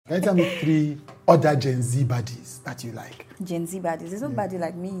Can you tell me 3 other Gen Z baddies that you like? Gen Z baddies. There's nobody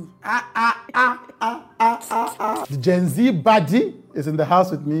like me. The Gen Z baddie is in the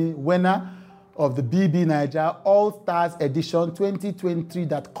house with me, winner of the BB Niger All-Stars Edition 2023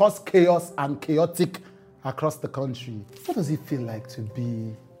 that caused chaos and chaotic across the country. What does it feel like to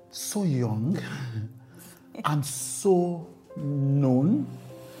be so young and so known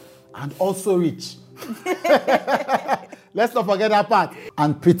and also rich? Let's not forget that part.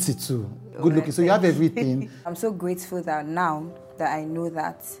 And pretty too. Good looking. So you have everything. I'm so grateful that now that I know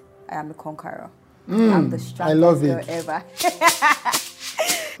that I am a conqueror. I'm the strongest girl ever.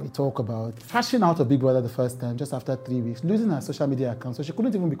 We talk about crashing out of Big Brother the first time, just after 3 weeks, losing her social media account, so she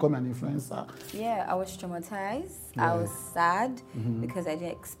couldn't even become an influencer. Yeah, I was traumatized. Yeah. I was sad because I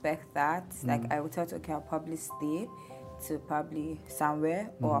didn't expect that. Like, I thought, okay, I'll probably stay to probably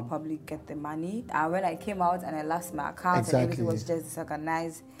somewhere or I'll probably get the money. And when I came out and I lost my account and everything was just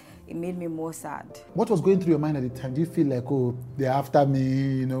disorganized, it made me more sad. What was going through your mind at the time? Do you feel like, oh, they're after me,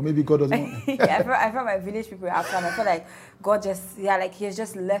 you know, maybe God doesn't want me? Yeah, I felt my village people were after me. I felt like God just, like he has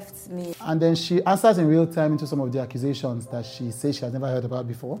just left me. And then she answers in real time into some of the accusations that she says she has never heard about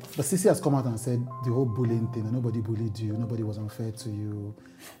before. But Sissy has come out and said the whole bullying thing, and nobody bullied you, nobody was unfair to you.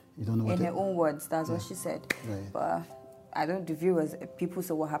 You don't know what. In her own words, that's what she said. Right. But I don't, the viewers, people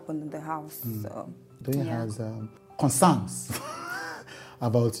saw what happened in the house. So, Doyin has concerns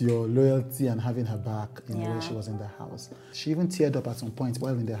about your loyalty and having her back in the way she was in the house. She even teared up at some point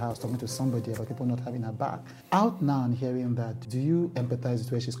while in the house talking to somebody about people not having her back. Out now and hearing that, do you empathize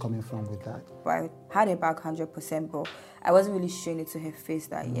with where she's coming from with that? I had her back 100%, but I wasn't really showing it to her face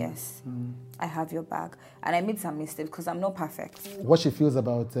that, yes, I have your back. And I made some mistakes because I'm not perfect. What she feels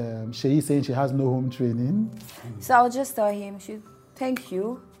about Seyi saying she has no home training? So I'll just tell him, thank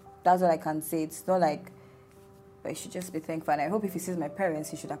you. That's all I can say. It's not like, but he should just be thankful. And I hope if he sees my parents,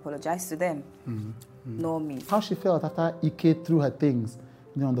 he should apologize to them, not me. How she felt after Ike threw her things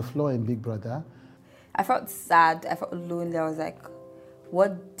on the floor in Big Brother? I felt sad. I felt lonely. I was like,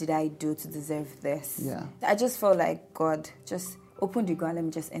 what did I do to deserve this? Yeah. I just felt like, God, just open the ground, let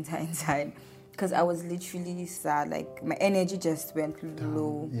me just enter inside. Because I was literally sad. Like, my energy just went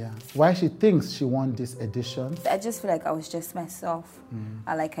low. Yeah. Why she thinks she won this edition? I just feel like I was just myself.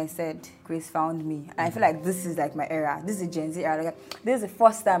 And like I said, Grace found me. And I feel like this is like my era. This is a Gen Z era. Like, this is the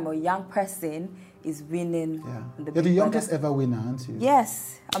first time a young person is winning. Yeah. You're the youngest ever winner, aren't you?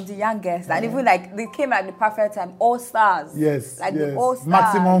 Yes, I'm the youngest. Yeah. And even like, they came at the perfect time. All stars. Yes. Like the all stars.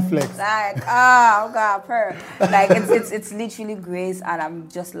 Maximum flex. Like, oh God, like it's literally Grace, and I'm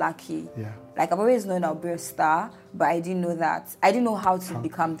just lucky. Yeah. Like, I've always known I'll be a star, but I didn't know that. I didn't know how to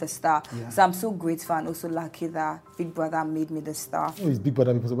become the star. Yeah. So I'm so grateful and also lucky that Big Brother made me the star. Oh, it's Big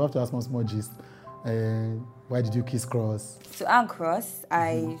Brother because we have to ask one small gist. Why did you kiss Cross? So I'm Cross.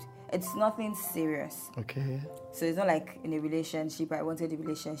 It's nothing serious. Okay. So it's not like in a relationship. I wanted a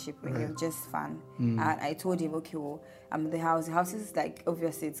relationship with him, just fun. And I told him, okay, well, I'm in the house. The house is like,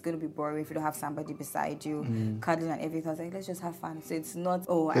 obviously, it's going to be boring if you don't have somebody beside you, cuddling and everything. I was like, let's just have fun. So it's not,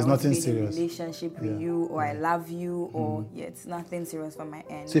 I want to be in a relationship with you, or I love you, or, it's nothing serious from my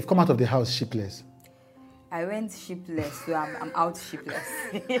end. So you've come out of the house shipless? I went shipless, so I'm out shipless.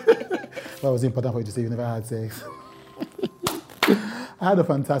 What was important for you to say you never had sex? I had a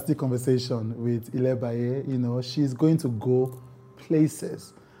fantastic conversation with Ilebaye. You know, she's going to go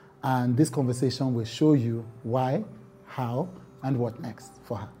places. And this conversation will show you why, how, and what next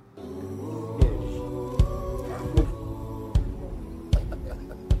for her.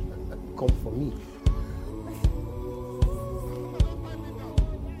 Come for me.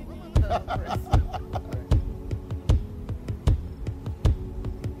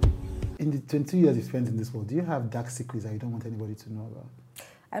 In the 22 years you spent in this world, do you have dark secrets that you don't want anybody to know about?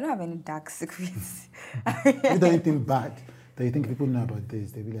 I don't have any dark secrets. You don't anything bad that you think people know about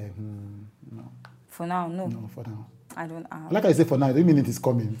this? They'll be like, no. For now, no. No, for now. I don't have. Like I say for now, I don't mean it is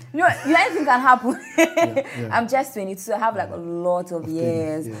coming. No, anything can happen. I'm just 22. I have like a lot of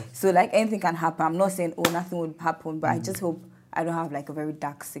years. Yes. So like anything can happen. I'm not saying, nothing would happen, but I just hope I don't have like a very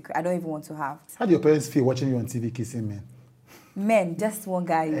dark secret. I don't even want to have. How do your parents feel watching you on TV kissing men? Men, just one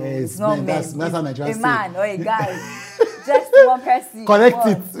guy. It's not men. That's how Nigerians a man or a guy. Just one person. Correct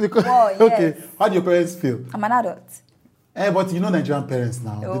it. Because, yes. Okay. How do your parents feel? I'm an adult. But you know Nigerian parents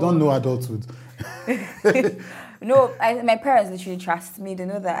now. They don't know adulthood. No, my parents literally trust me. They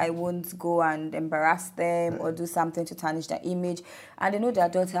know that I won't go and embarrass them or do something to tarnish their image. And they know their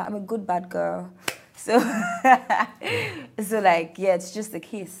daughter, I'm a good, bad girl. So, it's just a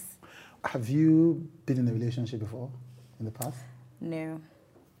kiss. Have you been in a relationship before in the past? No.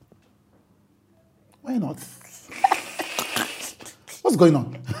 Why not? What's going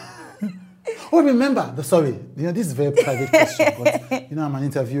on? Oh, remember, sorry, this is a very private question, but I'm an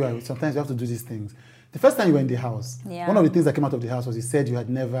interviewer. Sometimes you have to do these things. The first time you were in the house, one of the things that came out of the house was you said you had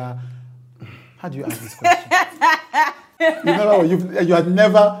never. How do you answer this question? you had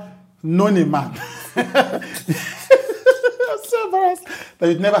never known a man. I'm so embarrassed that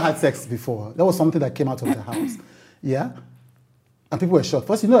you'd never had sex before. That was something that came out of the house. Yeah? And people were shocked.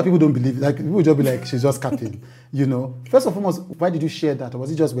 First, that people don't believe it. Like, people would just be like, she's just capping. First and foremost, why did you share that? Or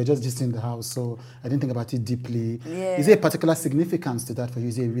was it just, we're just in the house, so I didn't think about it deeply? Yeah. Is there a particular significance to that for you?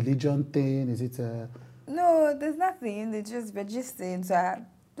 Is it a religion thing? Is it a... No, there's nothing. It's just registering. So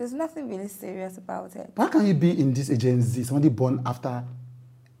there's nothing really serious about it. How can you be in this Gen Z, somebody born after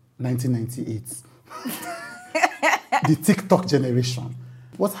 1998? The TikTok generation.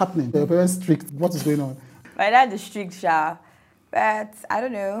 What's happening? Your parents strict. What is going on? My dad is strict, but I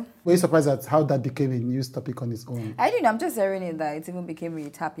don't know. Were you surprised at how that became a news topic on its own? I don't know. I'm just hearing it that it even became a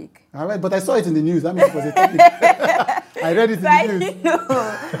topic. All right, but I saw it in the news. That means it was a topic. I read it in the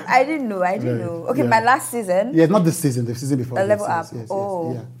news. I didn't know. Okay, my last season. Yeah, not this season. The season before. A level up. Yes,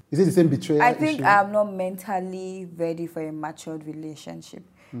 oh. yeah. Is it the same betrayal? I think issue? I'm not mentally ready for a matured relationship.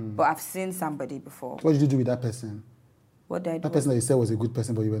 But I've seen somebody before. What did you do with that person? What did I do? That person that you said was a good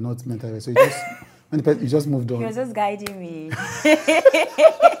person, but you were not mentally ready. So you just moved on. He was just guiding me.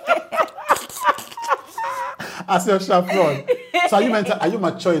 As your chaperone. So are you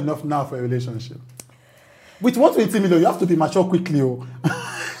mature enough now for a relationship? With 120 million, you have to be mature quickly. Oh.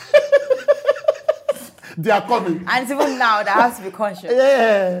 They are coming. And even now, that has to be conscious.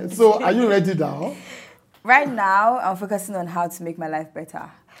 Yeah. So are you ready now? Right now, I'm focusing on how to make my life better.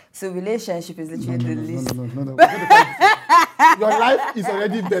 So relationship is literally the least. No. Your life is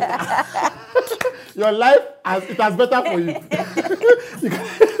already better. Your life it has better for you.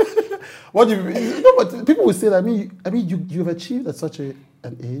 What do you but people will say that you've achieved at such an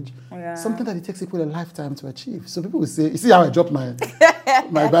age something that it takes people a lifetime to achieve. So people will say, you see how I dropped my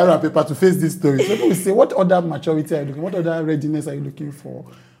Bible and paper to face this story. So people will say, what other maturity are you looking? What other readiness are you looking for?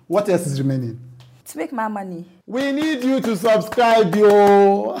 What else is remaining? To make my money. We need you to subscribe,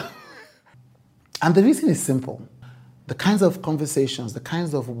 yo. And the reason is simple. The kinds of conversations, the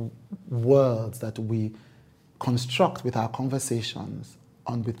kinds of words that we construct with our conversations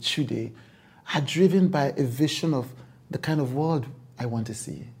on with Chude are driven by a vision of the kind of world I want to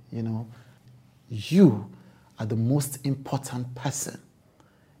see, You are the most important person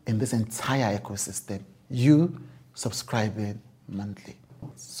in this entire ecosystem. You subscribing monthly.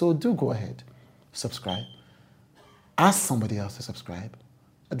 So do go ahead, subscribe. Ask somebody else to subscribe.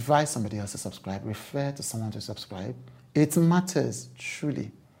 Advise somebody else to subscribe. Refer to someone to subscribe. It matters,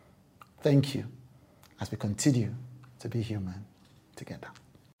 truly. Thank you as we continue to be human together.